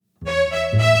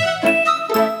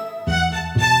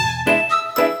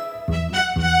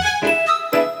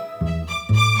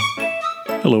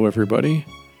Hello, everybody.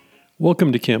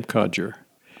 Welcome to Camp Codger.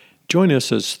 Join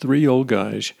us as three old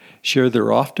guys share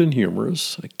their often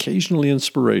humorous, occasionally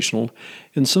inspirational,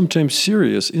 and sometimes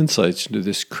serious insights into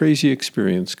this crazy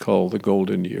experience called the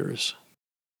Golden Years.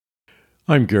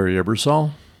 I'm Gary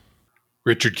Ebersol.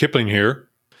 Richard Kipling here.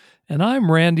 And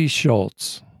I'm Randy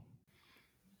Schultz.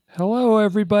 Hello,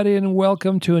 everybody, and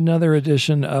welcome to another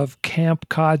edition of Camp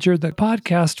Codger, the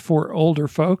podcast for older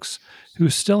folks who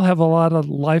still have a lot of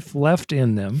life left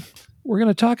in them. We're going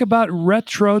to talk about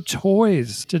retro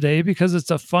toys today because it's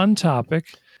a fun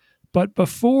topic. But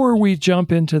before we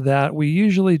jump into that, we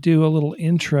usually do a little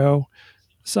intro,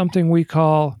 something we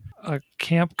call a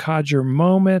Camp Codger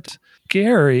moment.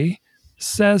 Gary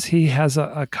says he has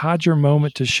a Codger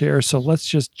moment to share, so let's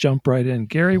just jump right in.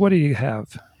 Gary, what do you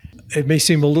have? It may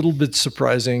seem a little bit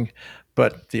surprising,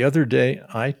 but the other day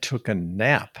I took a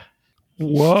nap.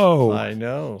 Whoa. I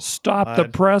know. Stop the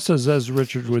presses, as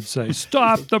Richard would say.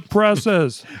 Stop the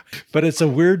presses. But it's a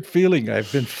weird feeling.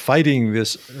 I've been fighting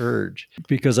this urge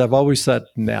because I've always thought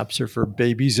naps are for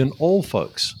babies and old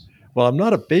folks. Well, I'm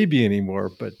not a baby anymore,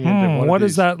 but... What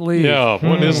does that leave? Yeah,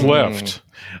 what is left?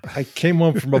 I came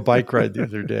home from a bike ride the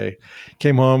other day.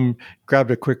 Came home,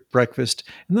 grabbed a quick breakfast,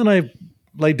 and then I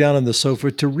laid down on the sofa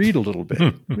to read a little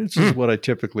bit. This is what I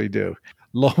typically do.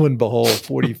 Lo and behold,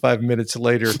 45 minutes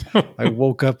later, I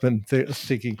woke up and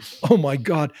thinking, oh my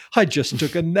God, I just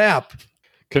took a nap.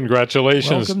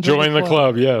 Congratulations. Join the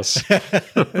club. Yes.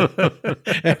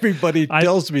 Everybody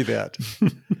tells me that.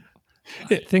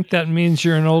 I think that means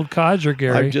you're an old codger,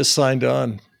 Gary. I've just signed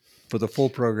on for the full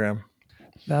program.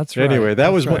 That's right. Anyway,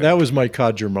 that was my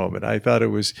codger moment. I thought it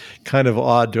was kind of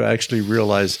odd to actually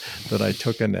realize that I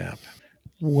took a nap.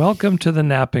 Welcome to the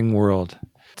napping world.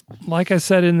 Like I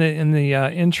said in the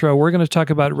intro, we're going to talk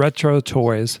about retro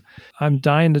toys. I'm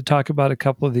dying to talk about a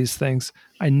couple of these things.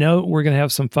 I know we're going to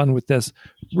have some fun with this.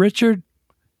 Richard,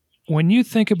 when you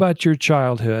think about your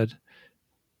childhood,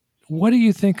 what do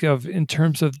you think of in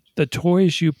terms of the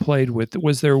toys you played with?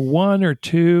 Was there one or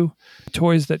two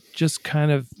toys that just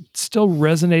kind of still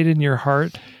resonated in your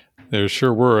heart? There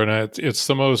sure were, and it's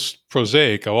the most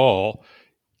prosaic of all,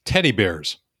 teddy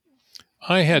bears.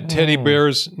 I had teddy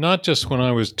bears not just when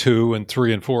I was 2 and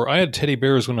 3 and 4. I had teddy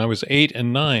bears when I was 8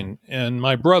 and 9. And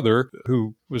my brother,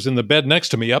 who was in the bed next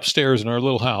to me upstairs in our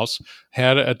little house,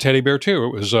 had a teddy bear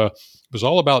too. It was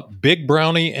all about Big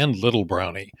Brownie and Little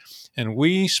Brownie. And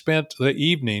we spent the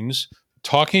evenings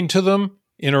talking to them,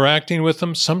 interacting with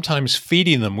them, sometimes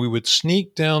feeding them. We would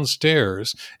sneak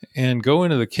downstairs and go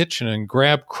into the kitchen and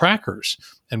grab crackers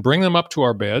and bring them up to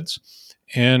our beds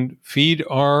and feed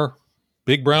our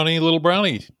Big Brownie, Little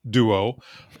Brownie duo.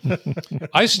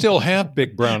 I still have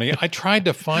Big Brownie. I tried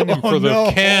to find him for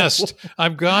the cast.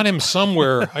 I've got him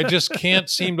somewhere. I just can't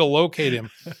seem to locate him.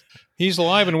 He's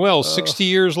alive and well 60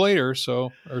 years later,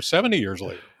 or 70 years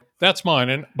later. That's mine.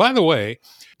 And by the way,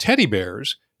 teddy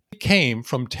bears came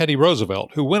from Teddy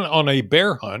Roosevelt, who went on a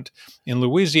bear hunt in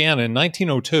Louisiana in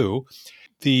 1902.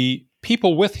 The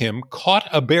people with him caught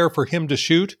a bear for him to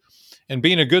shoot. And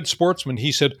being a good sportsman,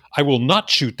 he said, I will not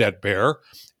shoot that bear.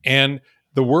 And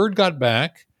the word got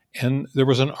back, and there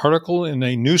was an article in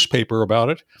a newspaper about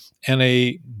it. And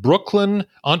a Brooklyn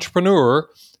entrepreneur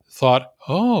thought,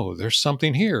 oh, there's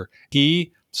something here.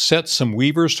 He set some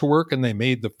weavers to work, and they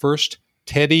made the first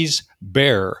Teddy's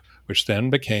Bear, which then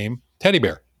became Teddy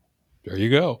Bear. There you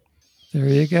go. There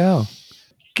you go.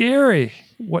 Gary,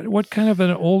 what kind of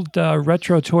an old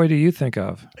retro toy do you think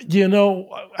of? You know,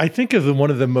 I think of one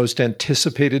of the most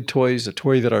anticipated toys, a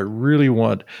toy that I really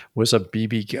want, was a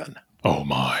BB gun. Oh,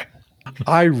 my.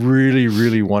 I really,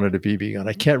 really wanted a BB gun.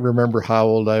 I can't remember how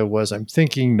old I was. I'm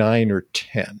thinking 9 or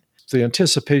 10. The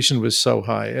anticipation was so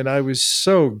high, and I was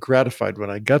so gratified when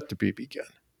I got the BB gun.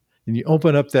 And you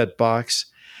open up that box,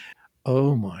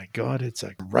 oh, my God, it's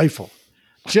a rifle.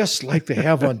 Just like they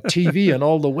have on TV and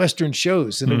all the Western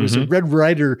shows. And it was a Red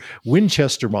Ryder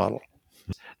Winchester model.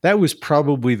 That was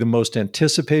probably the most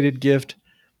anticipated gift.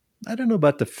 I don't know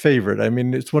about the favorite. I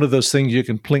mean, it's one of those things you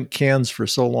can plink cans for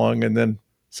so long and then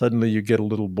suddenly you get a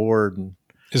little bored. And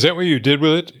is that what you did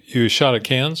with it? You shot at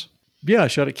cans? Yeah, I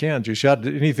shot at cans. You shot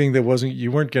at anything that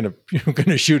you weren't going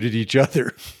to shoot at each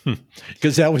other.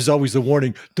 Because that was always the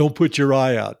warning. Don't put your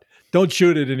eye out. Don't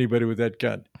shoot at anybody with that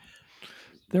gun.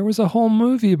 There was a whole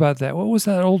movie about that. What was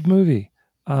that old movie?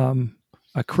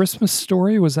 A Christmas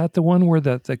Story? Was that the one where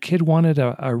the kid wanted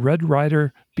a Red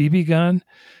Ryder BB gun?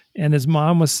 And his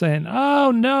mom was saying,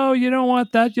 oh, no, you don't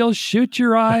want that. You'll shoot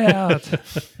your eye out.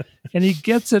 And he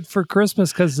gets it for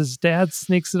Christmas because his dad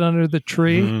sneaks it under the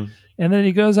tree. Mm-hmm. And then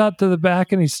he goes out to the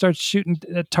back and he starts shooting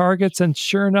at targets. And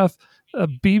sure enough, a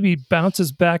BB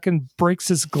bounces back and breaks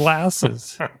his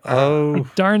glasses. Oh,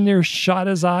 Darn near shot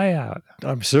his eye out.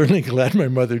 I'm certainly glad my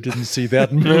mother didn't see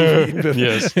that movie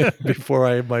Yes. before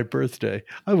I had my birthday.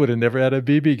 I would have never had a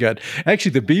BB gun.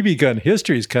 Actually, the BB gun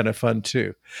history is kind of fun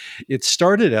too. It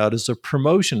started out as a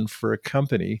promotion for a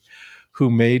company who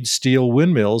made steel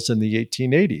windmills in the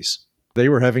 1880s. They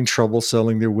were having trouble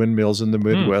selling their windmills in the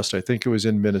Midwest. I think it was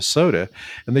in Minnesota.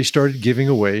 And they started giving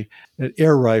away an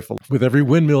air rifle. With every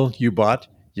windmill you bought,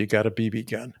 you got a BB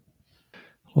gun.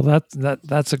 Well,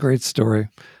 that's a great story.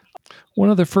 One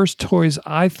of the first toys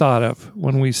I thought of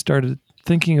when we started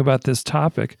thinking about this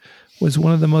topic was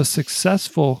one of the most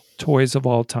successful toys of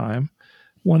all time.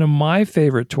 One of my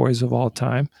favorite toys of all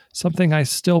time, something I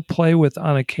still play with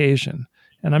on occasion.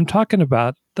 And I'm talking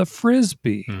about the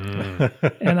Frisbee.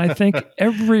 And I think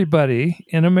everybody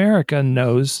in America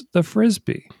knows the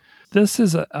Frisbee. This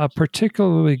is a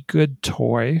particularly good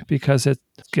toy because it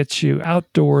gets you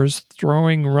outdoors,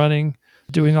 throwing, running,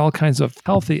 doing all kinds of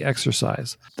healthy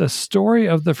exercise. The story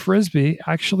of the Frisbee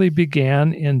actually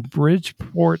began in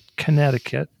Bridgeport,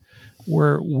 Connecticut,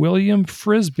 where William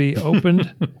Frisbee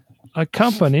opened a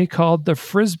company called the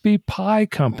Frisbee Pie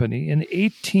Company in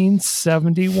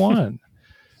 1871.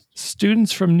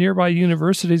 Students from nearby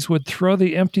universities would throw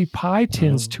the empty pie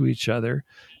tins to each other,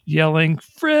 yelling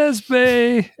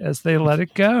Frisbee as they let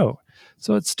it go.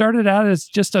 So it started out as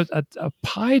just a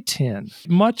pie tin.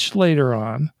 Much later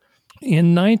on,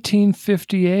 in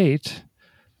 1958,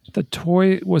 the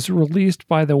toy was released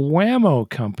by the Wham-O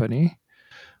Company.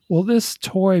 Well, this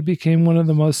toy became one of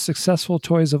the most successful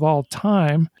toys of all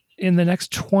time. In the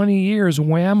next 20 years,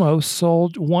 Wham-O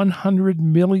sold 100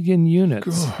 million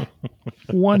units,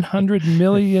 100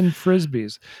 million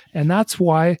Frisbees. And that's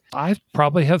why I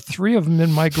probably have 3 of them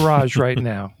in my garage right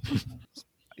now.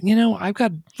 You know, I've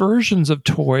got versions of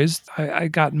toys I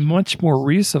got much more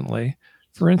recently.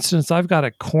 For instance, I've got a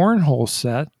cornhole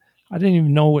set. I didn't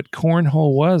even know what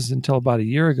cornhole was until about a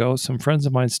year ago. Some friends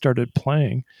of mine started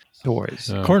playing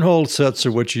toys. Cornhole sets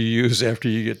are what you use after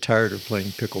you get tired of playing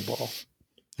pickleball.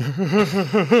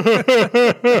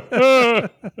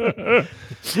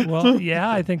 Well, yeah,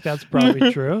 I think that's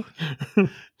probably true.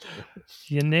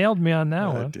 You nailed me on that I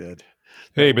one. did.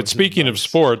 Hey, but speaking of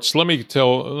sports, let me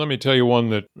tell you one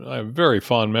that I have very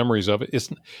fond memories of. It's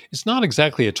not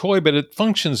exactly a toy, but it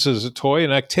functions as a toy,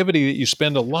 an activity that you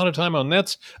spend a lot of time on.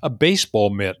 That's a baseball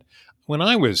mitt. When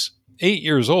I was 8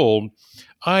 years old,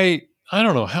 I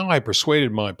don't know how I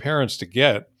persuaded my parents to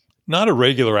get not a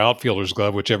regular outfielder's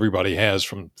glove, which everybody has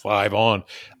from 5 on.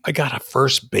 I got a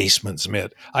first baseman's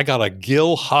mitt. I got a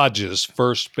Gil Hodges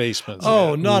first baseman's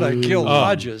Oh, mitt. not a Gil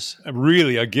Hodges.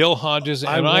 Really, a Gil Hodges.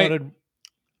 And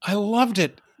I loved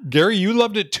it. Gary, you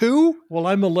loved it too? Well,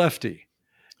 I'm a lefty.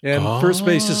 And first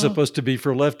base is supposed to be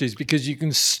for lefties because you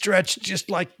can stretch just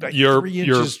like 3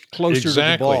 inches closer to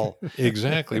the ball.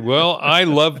 Exactly. Well, I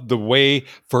loved the way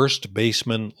first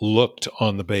basemen looked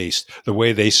on the base, the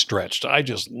way they stretched. I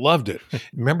just loved it.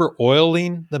 Remember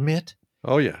oiling the mitt?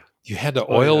 Oh, yeah. You had to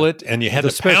oil it, and you had The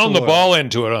to pound special the oil. ball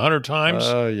into it 100 times.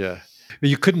 Oh, yeah.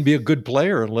 You couldn't be a good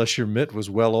player unless your mitt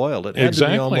was well oiled. It had to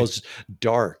Exactly. be almost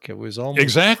dark. It was almost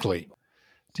Exactly.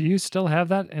 Do you still have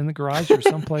that in the garage or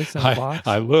someplace in a box?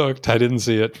 I looked. I didn't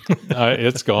see it.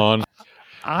 It's gone.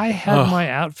 I had my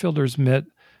outfielder's mitt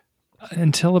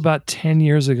until about 10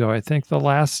 years ago. I think the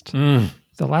last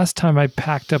time I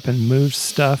packed up and moved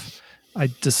stuff, I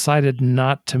decided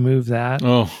not to move that.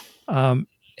 Oh,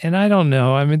 And I don't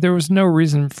know. I mean, there was no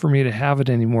reason for me to have it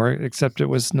anymore, except it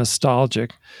was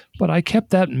nostalgic. But I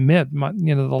kept that mitt,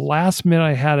 the last mitt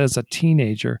I had as a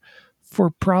teenager, for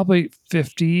probably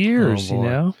 50 years, Oh, boy. you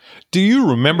know? do you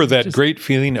remember that Just- great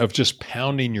feeling of just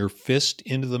pounding your fist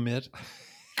into the mitt?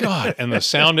 God, and the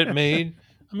sound it made.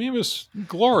 I mean, it was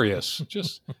glorious.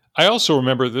 I also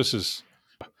remember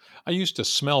I used to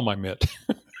smell my mitt.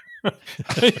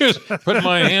 I used to put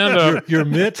my hand up. your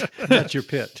mitt, not your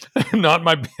pit. Not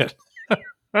my mitt.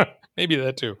 Maybe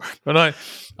that too. But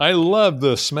I love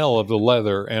the smell of the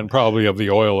leather and probably of the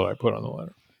oil that I put on the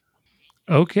leather.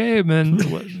 Okay, then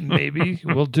maybe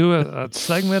we'll do a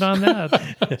segment on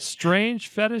that. Strange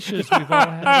fetishes we've all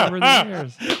had over the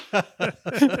years.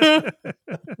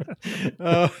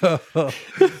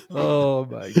 Oh,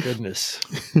 my goodness.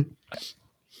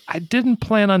 I didn't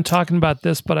plan on talking about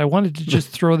this, but I wanted to just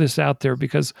throw this out there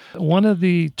because one of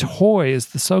the toys,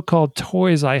 the so-called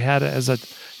toys I had as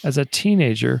a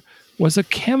teenager, was a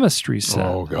chemistry set.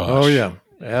 Oh, gosh. Oh, yeah.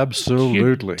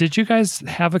 Absolutely. Did you guys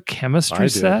have a chemistry I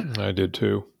did. set? I did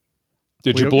too.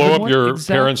 Did you Wait, blow up what your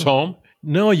exactly? parents' home?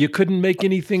 No, you couldn't make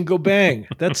anything go bang.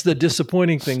 That's the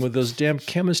disappointing thing with those damn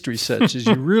chemistry sets is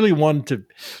you really wanted to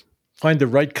find the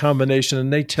right combination,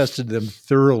 and they tested them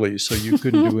thoroughly, so you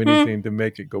couldn't do anything to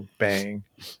make it go bang.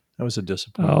 That was a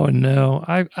disappointment. Oh no,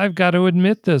 I've got to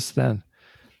admit this then.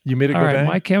 You made it All go right, bang?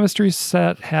 my chemistry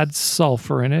set had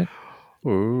sulfur in it,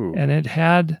 Ooh. and it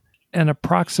had an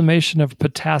approximation of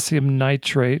potassium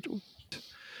nitrate.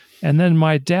 And then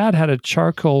my dad had a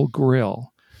charcoal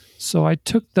grill. So I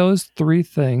took those three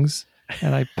things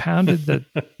and I pounded the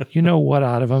you know what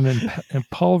out of them and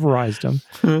pulverized them.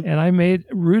 And I made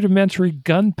rudimentary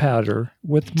gunpowder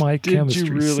with my chemistry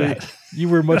you really? set. You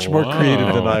were much more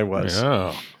creative than I was.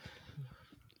 Yeah.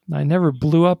 I never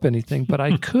blew up anything, but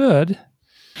I could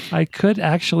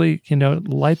actually,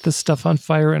 light the stuff on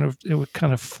fire and it would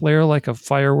kind of flare like a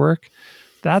firework.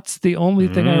 That's the only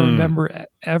thing I remember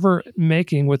ever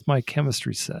making with my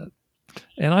chemistry set.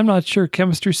 And I'm not sure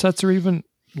chemistry sets are even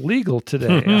legal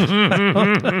today.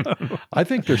 I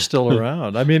think they're still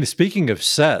around. I mean, speaking of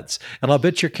sets, and I'll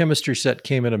bet your chemistry set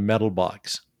came in a metal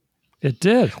box. It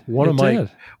did. One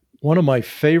of my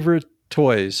favorite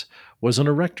toys was an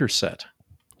erector set.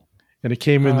 And it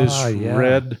came in this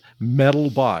red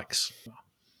metal box.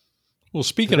 Well,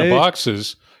 speaking of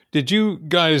boxes, did you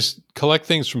guys collect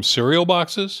things from cereal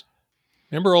boxes?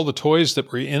 Remember all the toys that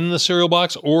were in the cereal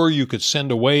box? Or you could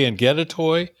send away and get a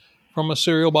toy from a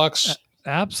cereal box?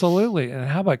 Absolutely. And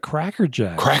how about Cracker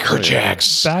Jacks? Cracker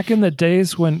Jacks. Back in the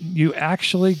days when you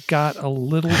actually got a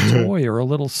little toy or a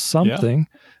little something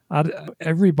out of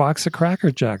every box of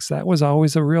Cracker Jacks. That was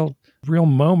always a real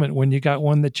moment when you got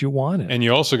one that you wanted. And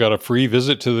you also got a free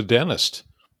visit to the dentist.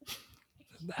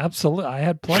 Absolutely. I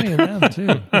had plenty of them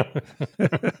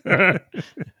too.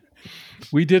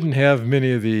 We didn't have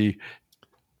many of the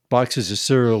boxes of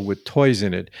cereal with toys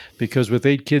in it because with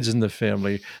 8 kids in the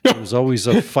family, there was always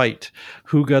a fight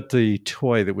who got the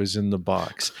toy that was in the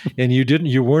box. And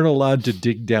you weren't allowed to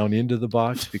dig down into the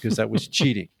box because that was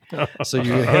cheating. So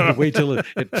you had to wait till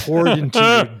it poured into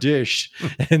your dish,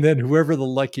 and then whoever the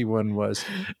lucky one was.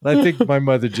 And I think my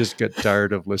mother just got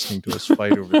tired of listening to us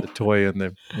fight over the toy in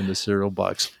the cereal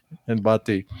box and bought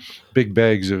the big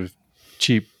bags of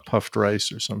cheap puffed rice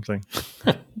or something.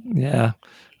 Yeah.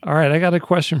 All right, I got a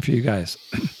question for you guys.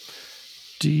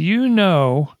 Do you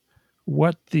know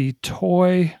what the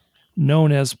toy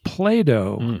known as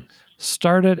Play-Doh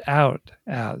started out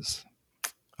as?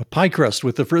 A pie crust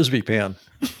with a Frisbee pan.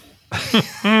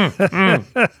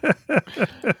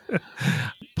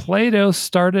 Play-Doh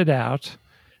started out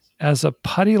as a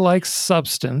putty-like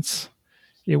substance.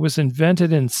 It was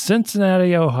invented in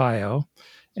Cincinnati, Ohio,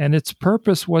 and its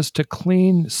purpose was to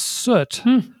clean soot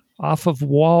off of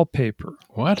wallpaper.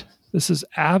 What? This is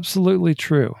absolutely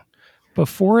true.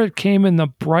 Before it came in the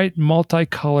bright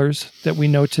multicolors that we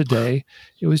know today,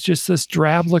 it was just this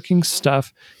drab-looking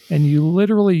stuff, and you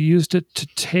literally used it to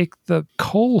take the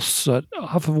coal soot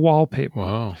off of wallpaper.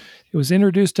 Wow. It was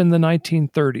introduced in the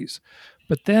 1930s.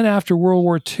 But then after World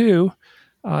War II,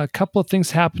 a couple of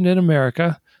things happened in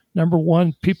America. Number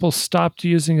one, people stopped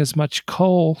using as much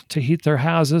coal to heat their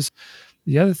houses.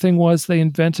 The other thing was they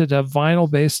invented a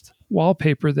vinyl-based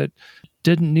wallpaper that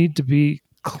didn't need to be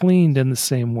cleaned in the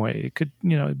same way. It could,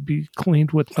 be cleaned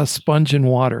with a sponge and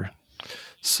water.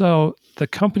 So the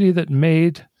company that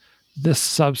made this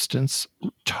substance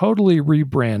totally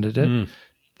rebranded it.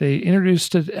 They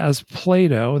introduced it as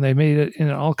Play-Doh, and they made it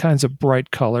in all kinds of bright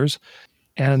colors.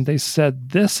 And they said,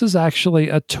 this is actually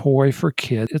a toy for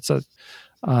kids. It's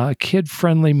a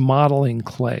kid-friendly modeling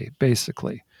clay,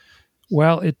 basically.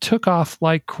 Well, it took off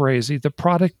like crazy. The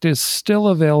product is still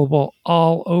available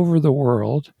all over the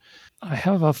world. I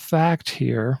have a fact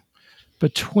here.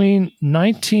 Between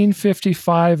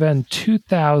 1955 and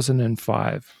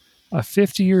 2005, a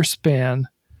 50-year span,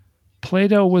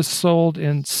 Play-Doh was sold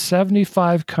in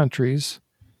 75 countries,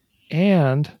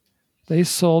 and they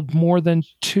sold more than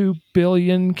 2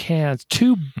 billion cans.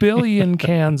 2 billion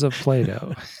cans of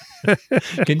Play-Doh.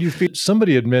 Can you feel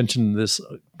somebody had mentioned this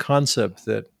concept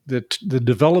that the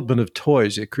development of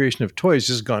toys, the creation of toys,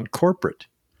 has gone corporate.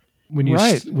 When you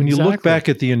look back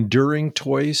at the enduring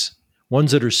toys,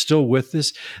 ones that are still with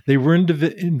us, they were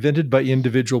invented by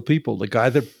individual people. The guy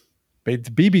that made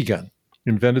the BB gun,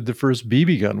 invented the first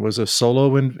BB gun, was a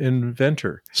solo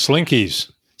inventor.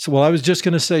 Slinkies. So, well, I was just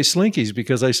going to say Slinkies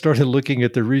because I started looking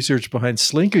at the research behind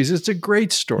Slinkies. It's a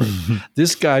great story.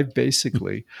 This guy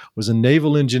basically was a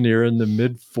naval engineer in the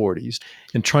mid-40s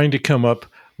and trying to come up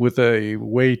with a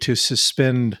way to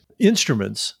suspend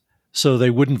instruments so they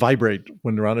wouldn't vibrate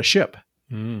when they're on a ship.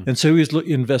 And so he was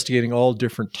investigating all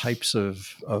different types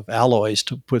of alloys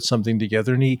to put something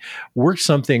together. And he worked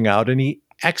something out, and he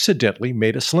accidentally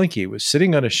made a Slinky. It was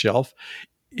sitting on a shelf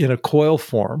in a coil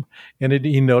form, and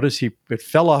he noticed it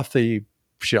fell off the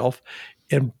shelf.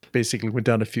 and basically went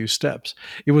down a few steps.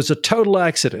 It was a total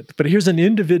accident, but here's an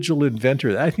individual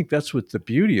inventor. I think that's what the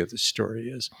beauty of the story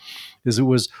is it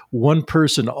was one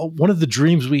person, one of the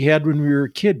dreams we had when we were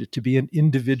a kid, to be an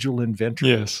individual inventor.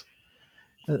 Yes.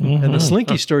 And the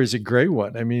Slinky story is a great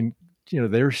one. I mean,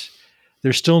 they're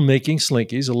still making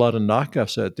Slinkies, a lot of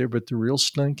knockoffs out there, but the real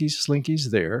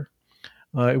Slinky's there.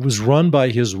 It was run by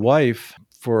his wife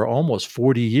for almost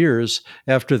 40 years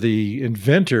after the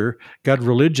inventor got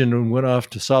religion and went off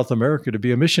to South America to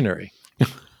be a missionary.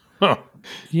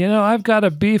 I've got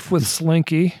a beef with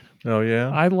Slinky. Oh, yeah?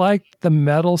 I like the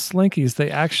metal Slinkies. They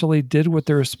actually did what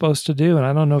they were supposed to do. And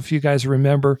I don't know if you guys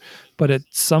remember, but at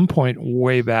some point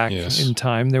way back in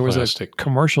time, there was a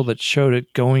commercial that showed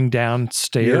it going down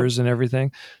stairs and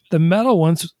everything. The metal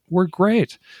ones were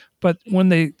great. But when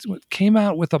they came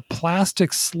out with a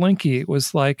plastic Slinky, it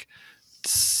was like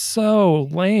so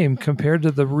lame compared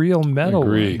to the real metal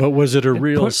one. But was it a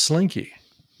real Slinky?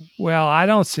 Well, I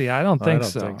don't think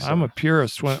so. I'm a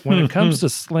purist. When it comes to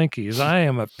Slinkies, I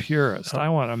am a purist. I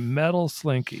want a metal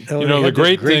Slinky. The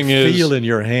great thing is, feel in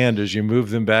your hand as you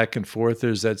move them back and forth.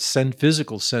 There's that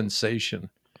physical sensation.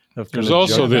 There's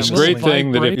also this great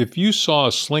thing that if you saw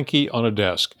a Slinky on a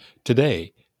desk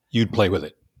today, you'd play with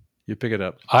it. You pick it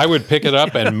up. I would pick it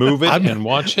up and move it and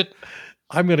watch it.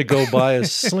 I'm going to go buy a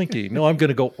Slinky. No, I'm going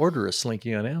to go order a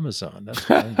Slinky on Amazon. That's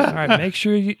what I'm doing. All right,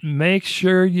 make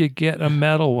sure you get a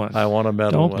metal one. I want a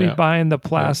metal one. Don't be buying the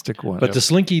plastic one. But the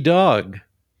Slinky dog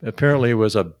apparently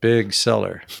was a big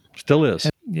seller. Still is.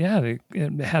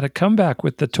 It had a comeback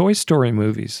with the Toy Story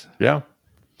movies. Yeah.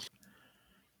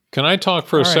 Can I talk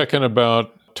for a second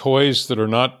about toys that are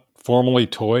not formally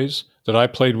toys that I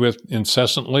played with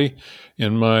incessantly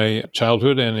in my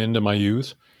childhood and into my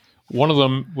youth? One of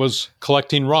them was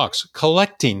collecting rocks.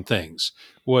 Collecting things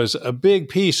was a big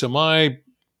piece of my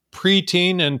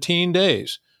preteen and teen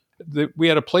days. We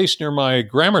had a place near my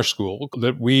grammar school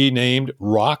that we named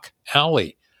Rock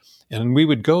Alley. And we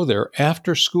would go there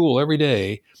after school every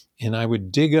day, and I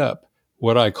would dig up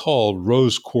what I called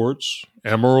rose quartz,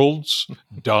 emeralds,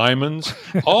 diamonds.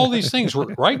 All these things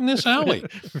were right in this alley,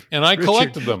 and I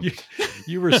collected them.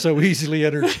 You were so easily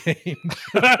entertained.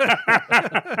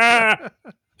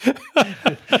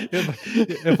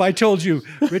 If I told you,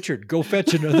 Richard, go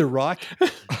fetch another rock,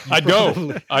 I'd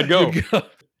go.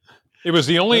 It was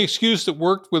the only excuse that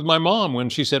worked with my mom when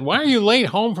she said, "Why are you late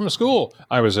home from school?"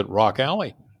 I was at Rock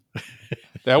Alley.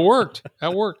 That worked.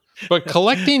 But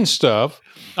collecting stuff,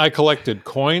 I collected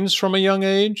coins from a young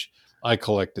age. I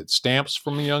collected stamps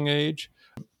from a young age.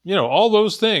 All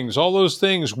those things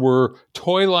were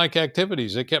toy-like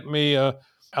activities. It kept me out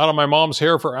of my mom's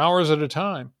hair for hours at a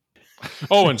time.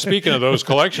 Oh, and speaking of those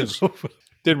collections,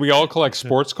 did we all collect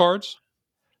sports cards?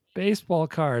 Baseball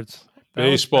cards.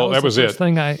 That was it.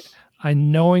 Thing I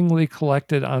knowingly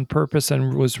collected on purpose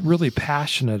and was really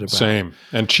passionate about. Same.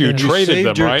 And you traded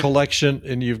them, right? Your collection,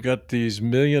 and you've got these $1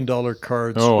 million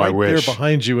cards there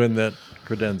behind you in that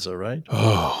credenza, right?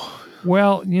 Oh.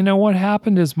 Well, what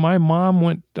happened is my mom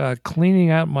went cleaning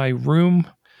out my room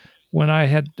when I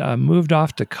had moved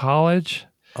off to college.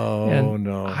 Oh,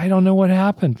 no. I don't know what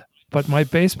happened, but my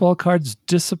baseball cards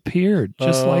disappeared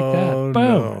just like that. Boom.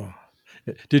 No.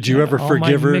 Did you ever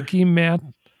forgive her?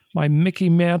 My Mickey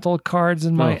Mantle cards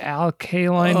and my Al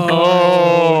Kaline cards.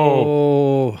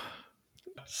 Oh,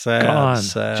 sad.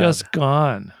 Sad. Just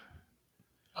gone.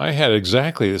 I had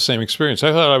exactly the same experience.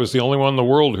 I thought I was the only one in the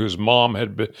world whose mom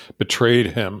had betrayed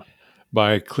him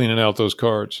by cleaning out those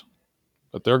cards.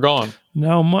 But they're gone.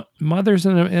 No, mothers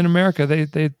in America,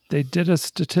 they did a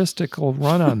statistical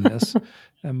run on this,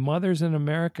 and mothers in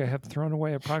America have thrown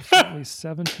away approximately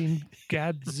 $17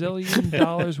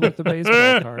 gazillion worth of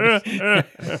baseball cards.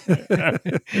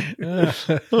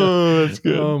 Oh, that's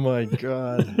good. Oh, my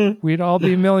God. We'd all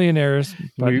be millionaires,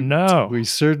 but no. We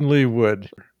certainly would.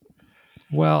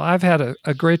 Well, I've had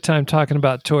a great time talking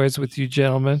about toys with you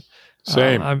gentlemen.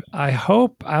 Same. I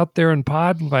hope out there in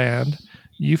Podland,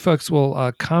 you folks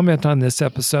will comment on this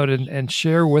episode and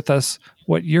share with us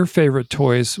what your favorite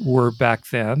toys were back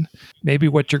then, maybe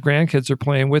what your grandkids are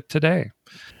playing with today.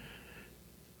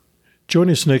 Join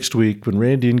us next week when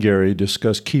Randy and Gary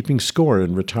discuss keeping score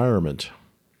in retirement.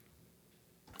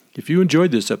 If you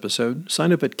enjoyed this episode,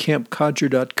 sign up at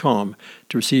campcodger.com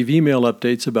to receive email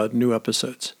updates about new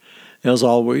episodes. As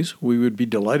always, we would be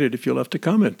delighted if you left a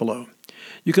comment below.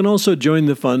 You can also join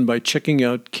the fun by checking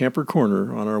out Camper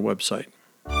Corner on our website.